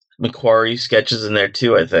Macquarie sketches in there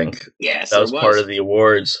too, I think. Yes, that was part of the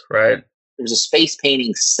awards, right? There was a space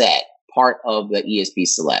painting set, part of the ESB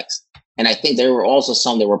Selects. And I think there were also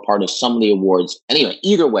some that were part of some of the awards. Anyway,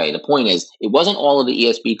 either way, the point is, it wasn't all of the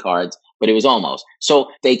ESB cards, but it was almost.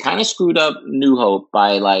 So they kind of screwed up New Hope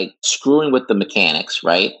by screwing with the mechanics,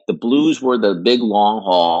 right? The blues were the big long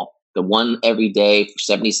haul, the one every day for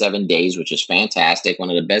 77 days, which is fantastic. One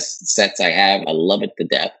of the best sets I have. I love it to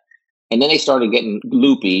death. And then they started getting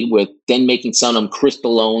loopy with then making some of them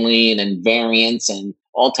crystal only and then variants and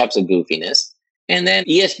all types of goofiness. And then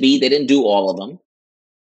ESB, they didn't do all of them.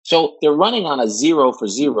 So they're running on a 0 for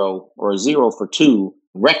 0 or a 0 for 2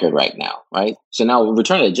 record right now, right? So now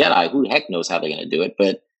Return of the Jedi, who the heck knows how they're going to do it?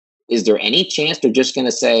 But is there any chance they're just going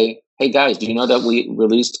to say, hey guys, do you know that we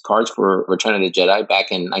released cards for Return of the Jedi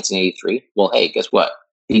back in 1983? Well, hey, guess what?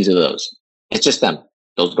 These are those. It's just them.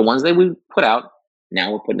 Those are the ones that we put out.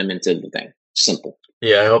 Now we're putting them into the thing. Simple.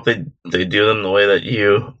 Yeah, I hope they do them the way that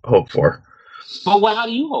you hope for. But how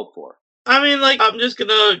do you hope for? I mean, I'm just going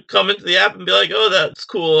to come into the app and be like, oh, that's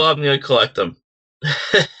cool. I'm going to collect them.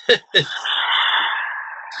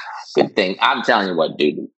 Good thing. I'm telling you what,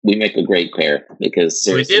 dude. We make a great pair because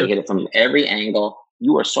seriously, we hit it from every angle.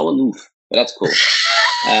 You are so aloof, but that's cool.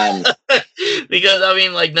 Because,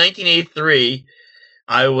 1983,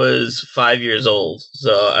 I was 5 years old.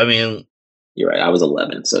 So, I mean, You're right. I was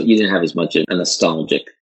 11, so you didn't have as much of a nostalgic.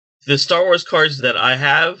 the Star Wars cards that I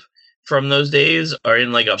have from those days are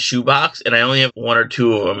in like a shoebox, and I only have one or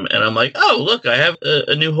two of them. And I'm like, oh, look, I have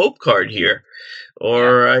a New Hope card here.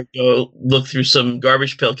 Or I go look through some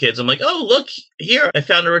Garbage Pail Kids. I'm like, oh, look, here, I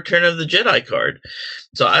found a Return of the Jedi card.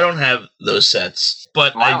 So I don't have those sets.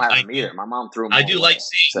 But I don't have them either. My mom threw them. I do away. like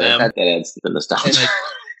seeing So them. That adds to the nostalgia.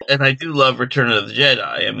 And I do love Return of the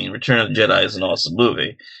Jedi. I mean, Return of the Jedi is an awesome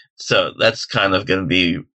movie. So that's kind of going to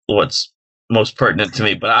be what's most pertinent to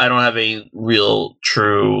me. But I don't have a real,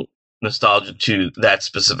 true nostalgia to that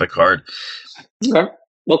specific card. Okay.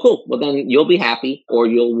 Well, cool. Well, then you'll be happy, or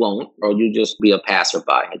you won't, or you'll just be a passerby,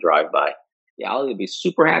 a drive-by. Yeah, I'll either be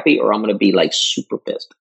super happy, or I'm going to be like super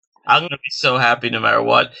pissed. I'm going to be so happy no matter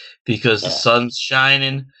what, because the sun's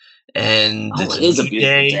shining and it's it is a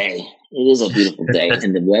beautiful day. It is a beautiful day,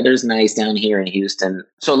 and the weather's nice down here in Houston.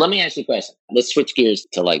 So let me ask you a question. Let's switch gears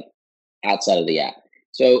to like outside of the app.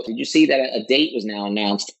 So did you see that a date was now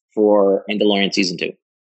announced for Mandalorian Season 2?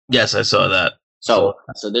 Yes, I saw that. So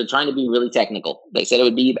they're trying to be really technical. They said it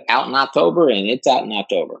would be out in October, and it's out in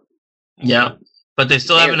October. Yeah, but they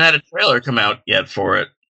still haven't had a trailer come out yet for it.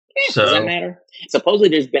 So does that matter? Supposedly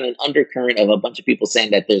there's been an undercurrent of a bunch of people saying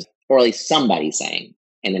that there's, or at least somebody saying,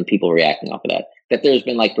 and then people reacting off of that there's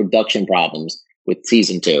been like production problems with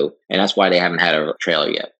Season 2, and that's why they haven't had a trailer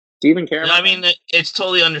yet. Do you even care? I mean, it's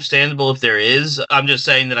totally understandable if there is. I'm just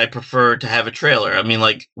saying that I prefer to have a trailer. I mean,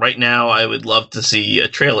 like, right now, I would love to see a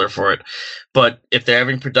trailer for it. But if they're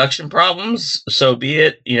having production problems, so be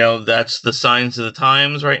it. You know, that's the signs of the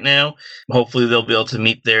times right now. Hopefully, they'll be able to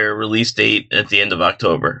meet their release date at the end of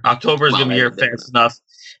October. October is going to be here fast enough.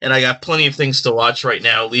 And I got plenty of things to watch right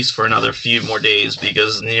now, at least for another few more days,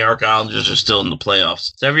 because the New York Islanders are still in the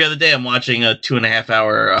playoffs. So every other day, I'm watching a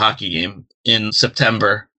 2.5-hour hockey game in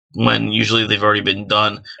September, when usually they've already been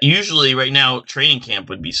done. Usually right now, training camp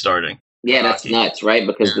would be starting. Yeah, that's nuts, right?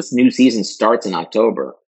 Because this new season starts in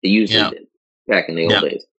October. They usually did back in the old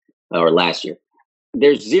days or last year.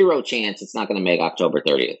 There's zero chance it's not going to make October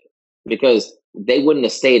 30th because they wouldn't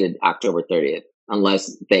have stated October 30th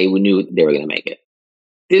unless they knew they were going to make it.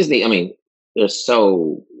 Disney, I mean, they're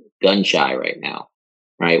so gun shy right now,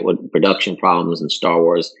 right? With production problems and Star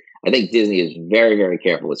Wars. I think Disney is very, very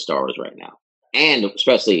careful with Star Wars right now. And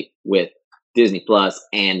especially with Disney Plus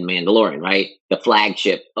and Mandalorian, right? The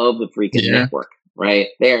flagship of the freaking network, right?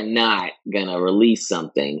 They're not going to release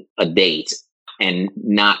something, a date, and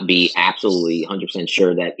not be absolutely 100%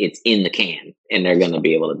 sure that it's in the can and they're going to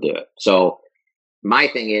be able to do it. So my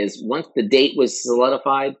thing is, once the date was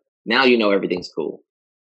solidified, now you know everything's cool,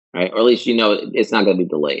 right? Or at least you know it's not going to be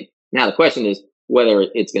delayed. Now the question is whether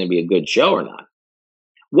it's going to be a good show or not.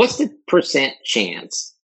 What's the percent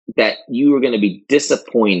chance that you are going to be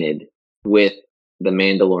disappointed with The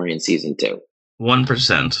Mandalorian Season 2?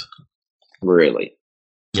 1%. Really?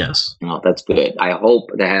 Yes. Oh, that's good. I hope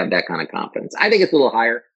to have that kind of confidence. I think it's a little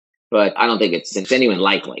higher, but I don't think it's genuine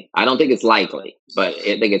likely. I don't think it's likely, but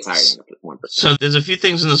I think it's higher than 1%. So there's a few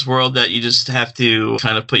things in this world that you just have to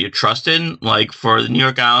kind of put your trust in. Like for the New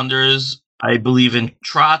York Islanders, I believe in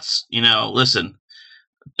Trotz. You know, listen,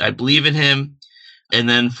 I believe in him. And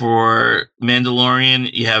then for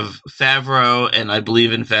Mandalorian, you have Favreau, and I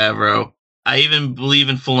believe in Favreau. I even believe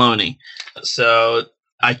in Filoni. So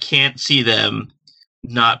I can't see them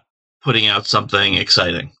not putting out something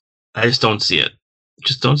exciting. I just don't see it.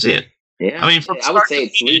 Just don't see it. Yeah, I mean, I would say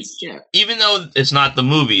it's least, even though it's not the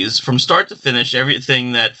movies, from start to finish,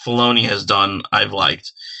 everything that Filoni has done, I've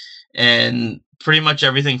liked. And pretty much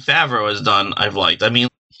everything Favreau has done, I've liked. I mean,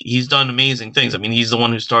 he's done amazing things. I mean, he's the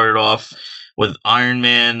one who started off with Iron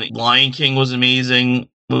Man. Lion King was an amazing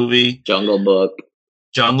movie. Jungle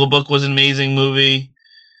Book was an amazing movie.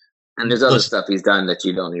 And there's other stuff he's done that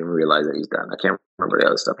you don't even realize that he's done. I can't remember the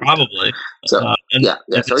other stuff. Probably. So,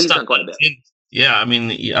 so he's done quite a bit. Yeah, I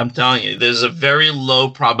mean, I'm telling you, there's a very low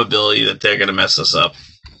probability that they're going to mess this up.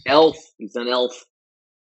 Elf. He's done Elf.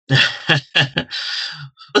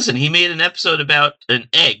 Listen, he made an episode about an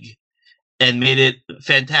egg and made it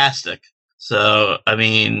fantastic. So, I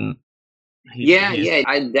mean...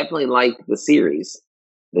 I definitely like the series.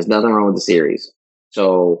 There's nothing wrong with the series.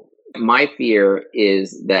 So my fear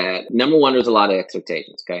is that, number one, there's a lot of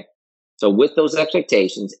expectations, okay? So with those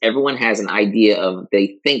expectations, everyone has an idea of,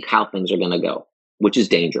 they think how things are going to go, which is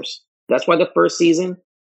dangerous. That's why the first season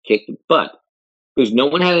kicked butt, because no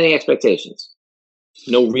one had any expectations.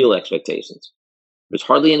 No real expectations. There's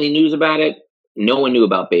hardly any news about it. No one knew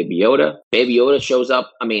about Baby Yoda. Baby Yoda shows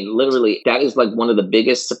up. I mean, literally, that is like one of the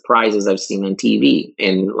biggest surprises I've seen on TV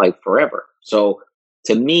in like forever. So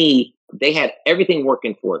to me, They had everything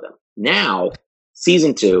working for them. Now,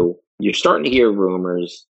 season 2, you're starting to hear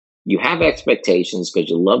rumors. You have expectations because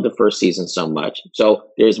you love the first season so much. So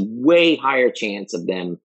there's way higher chance of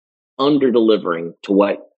them under-delivering to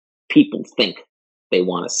what people think they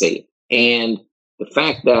want to see. And the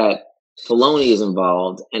fact that Filoni is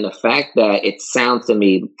involved, and the fact that it sounds to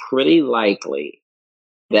me pretty likely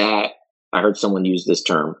that, I heard someone use this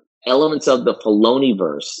term, elements of the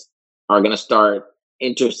Filoniverse are going to start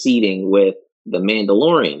interceding with The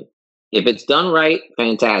Mandalorian. If it's done right,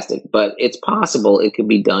 fantastic. But it's possible it could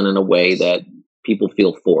be done in a way that people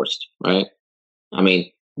feel forced, right? I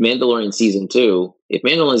mean, Mandalorian Season 2, if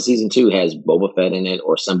Mandalorian Season 2 has Boba Fett in it,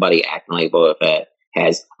 or somebody acting like Boba Fett,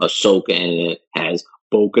 has Ahsoka in it, has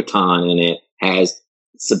Bo-Katan in it, has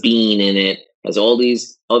Sabine in it, has all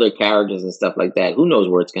these other characters and stuff like that, who knows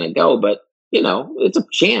where it's going to go, but, you know, it's a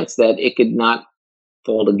chance that it could not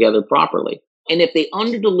fall together properly. And if they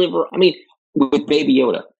underdeliver, I mean, with Baby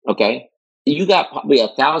Yoda, okay, you got probably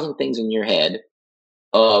 1,000 things in your head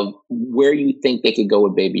of where you think they could go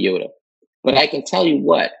with Baby Yoda. But I can tell you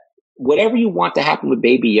what, whatever you want to happen with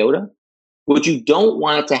Baby Yoda, what you don't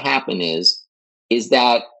want it to happen is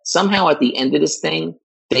that somehow at the end of this thing,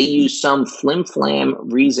 they use some flim-flam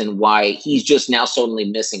reason why he's just now suddenly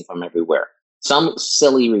missing from everywhere. Some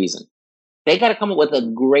silly reason. They got to come up with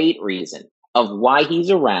a great reason of why he's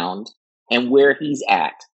around and where he's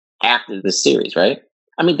at after the series, right?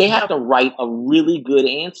 I mean, they have to write a really good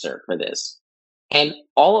answer for this. And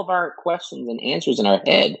all of our questions and answers in our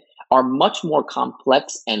head are much more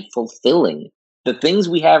complex and fulfilling. The things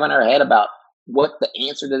we have in our head about what the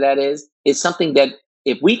answer to that is something that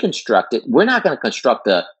if we construct it, we're not going to construct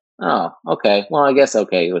I guess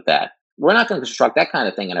okay with that. We're not going to construct that kind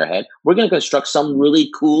of thing in our head. We're going to construct some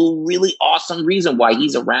really cool, really awesome reason why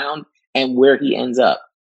he's around and where he ends up.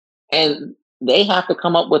 And they have to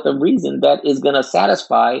come up with a reason that is going to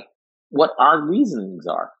satisfy what our reasonings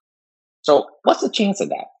are. So what's the chance of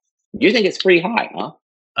that? You think it's pretty high, huh?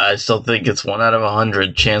 I still think it's 1 out of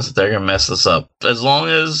 100 chance that they're going to mess this up. As long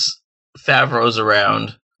as Favreau's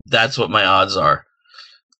around, that's what my odds are.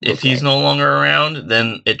 If he's no longer around,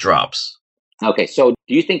 then it drops. Okay, so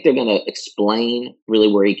do you think they're going to explain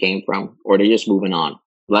really where he came from, or they're just moving on?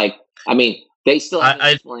 Like, I mean, they still haven't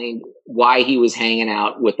explained why he was hanging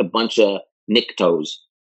out with a bunch of Niktos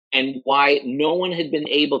and why no one had been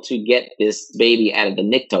able to get this baby out of the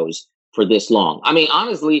Niktos for this long. I mean,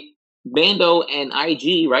 honestly, Mando and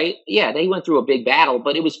IG, right? Yeah, they went through a big battle,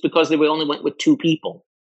 but it was because they only went with 2 people.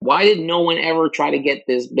 Why did no one ever try to get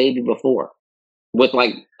this baby before with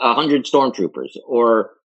like 100 stormtroopers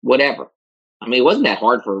or whatever? I mean, it wasn't that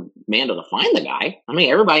hard for Mando to find the guy. I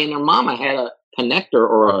mean, everybody and their mama had a connector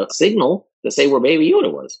or a signal to say where Baby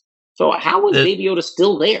Yoda was. So how was Baby Yoda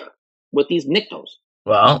still there with these Niktos?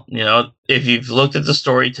 Well, you know, if you've looked at the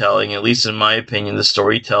storytelling, at least in my opinion, the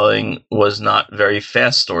storytelling was not very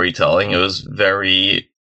fast storytelling. It was very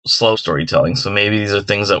slow storytelling. So maybe these are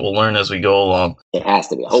things that we'll learn as we go along. It has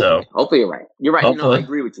to be. Hopefully you're right. You're right. No, I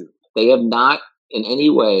agree with you. They have not in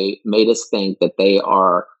any way made us think that they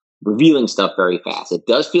are revealing stuff very fast. It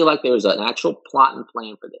does feel like there's an actual plot and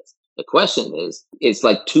plan for this. The question is, it's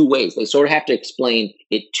like 2 ways. They sort of have to explain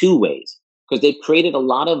it 2 ways because they've created a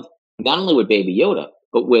lot of, not only with Baby Yoda,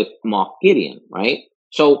 but with Moff Gideon, right?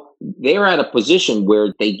 So they're at a position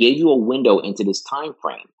where they gave you a window into this time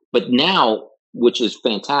frame. But now, which is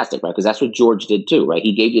fantastic, right? Because that's what George did too, right?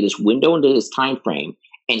 He gave you this window into this time frame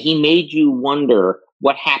and he made you wonder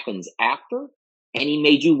what happens after and he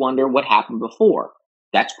made you wonder what happened before.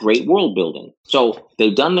 That's great world building. So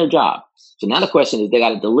they've done their job. So now the question is they got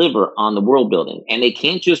to deliver on the world building and they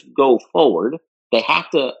can't just go forward. They have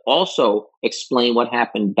to also explain what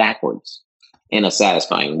happened backwards in a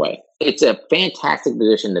satisfying way. It's a fantastic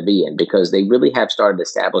position to be in because they really have started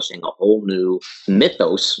establishing a whole new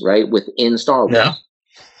mythos, right, within Star Wars. Yeah.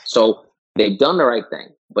 So they've done the right thing,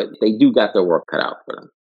 but they do got their work cut out for them.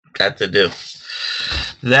 That they do.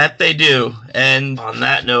 That they do. And on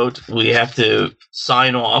that note, we have to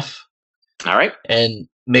sign off. All right. And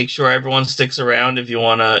make sure everyone sticks around if you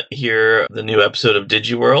want to hear the new episode of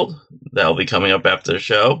DigiWorld. That'll be coming up after the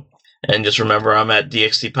show. And just remember, I'm at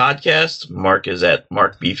DXT Podcast. Mark is at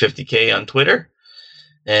MarkB50K on Twitter.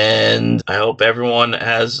 And I hope everyone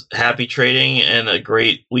has happy trading and a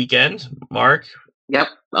great weekend. Mark? Yep.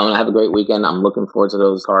 I'm going to have a great weekend. I'm looking forward to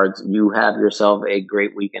those cards. You have yourself a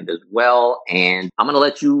great weekend as well. And I'm going to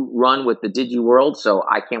let you run with the DigiWorld. So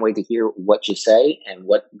I can't wait to hear what you say and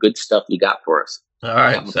what good stuff you got for us. All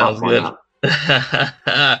right. Sounds good.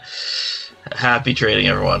 Happy trading,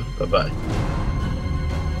 everyone. Bye-bye.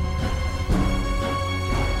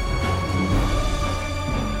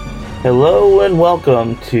 Hello and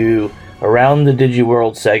welcome to Around the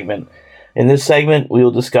DigiWorld segment. In this segment, we will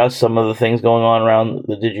discuss some of the things going on around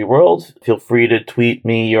the DigiWorld. Feel free to tweet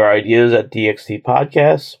me your ideas at DXT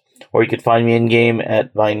Podcasts, or you could find me in-game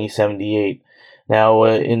at Viney78. Now,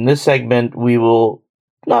 in this segment, we will,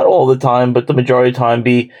 not all the time, but the majority of the time,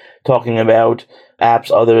 be talking about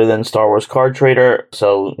apps other than Star Wars Card Trader.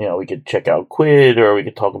 So, we could check out Quid, or we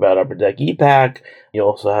could talk about Upper Deck ePack. You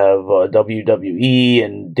also have WWE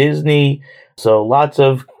and Disney. So lots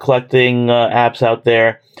of collecting apps out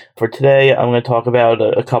there. For today, I'm going to talk about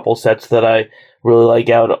a couple sets that I really like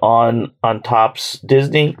out on Topps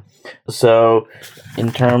Disney. So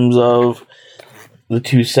in terms of the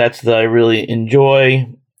two sets that I really enjoy,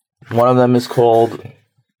 one of them is called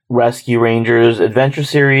Rescue Rangers Adventure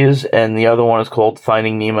Series, and the other one is called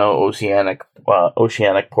Finding Nemo Oceanic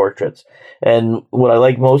Portraits. And what I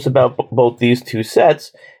like most about both these two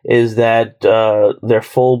sets is that they're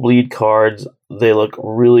full bleed cards. They look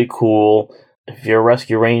really cool. If you're a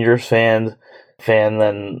Rescue Rangers fan,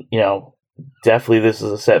 then definitely this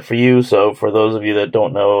is a set for you. So for those of you that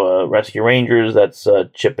don't know Rescue Rangers, that's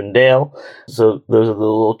Chip and Dale. So those are the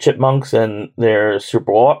little chipmunks, and they're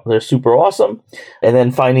super awesome. And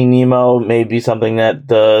then Finding Nemo may be something that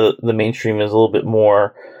the mainstream is a little bit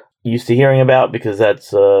more used to hearing about, because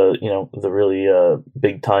that's the really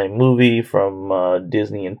big time movie from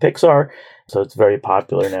Disney and Pixar. So it's very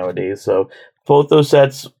popular nowadays. So both those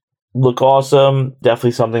sets look awesome.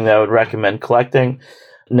 Definitely something that I would recommend collecting.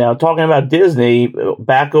 Now, talking about Disney,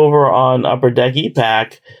 back over on Upper Deck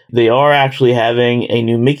ePack, they are actually having a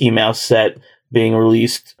new Mickey Mouse set being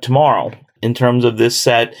released tomorrow. In terms of this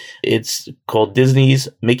set, it's called Disney's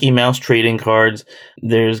Mickey Mouse Trading Cards.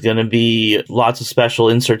 There's going to be lots of special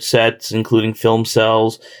insert sets, including film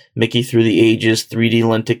cells, Mickey Through the Ages, 3D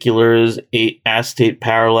lenticulars, 8 acetate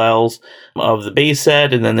parallels of the base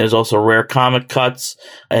set, and then there's also rare comic cuts,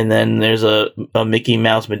 and then there's a Mickey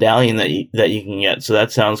Mouse medallion that you can get. So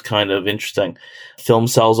that sounds kind of interesting. Film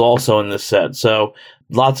cells also in this set. So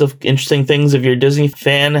lots of interesting things. If you're a Disney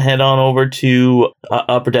fan, head on over to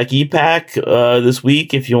Upper Deck ePack this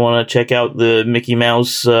week if you want to check out the Mickey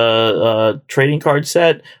Mouse trading card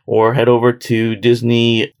set, or head over to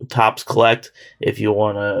Disney Topps Collect if you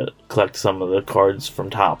want to collect some of the cards from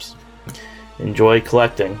Topps. Enjoy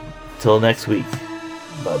collecting. Till next week.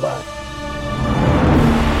 Bye-bye.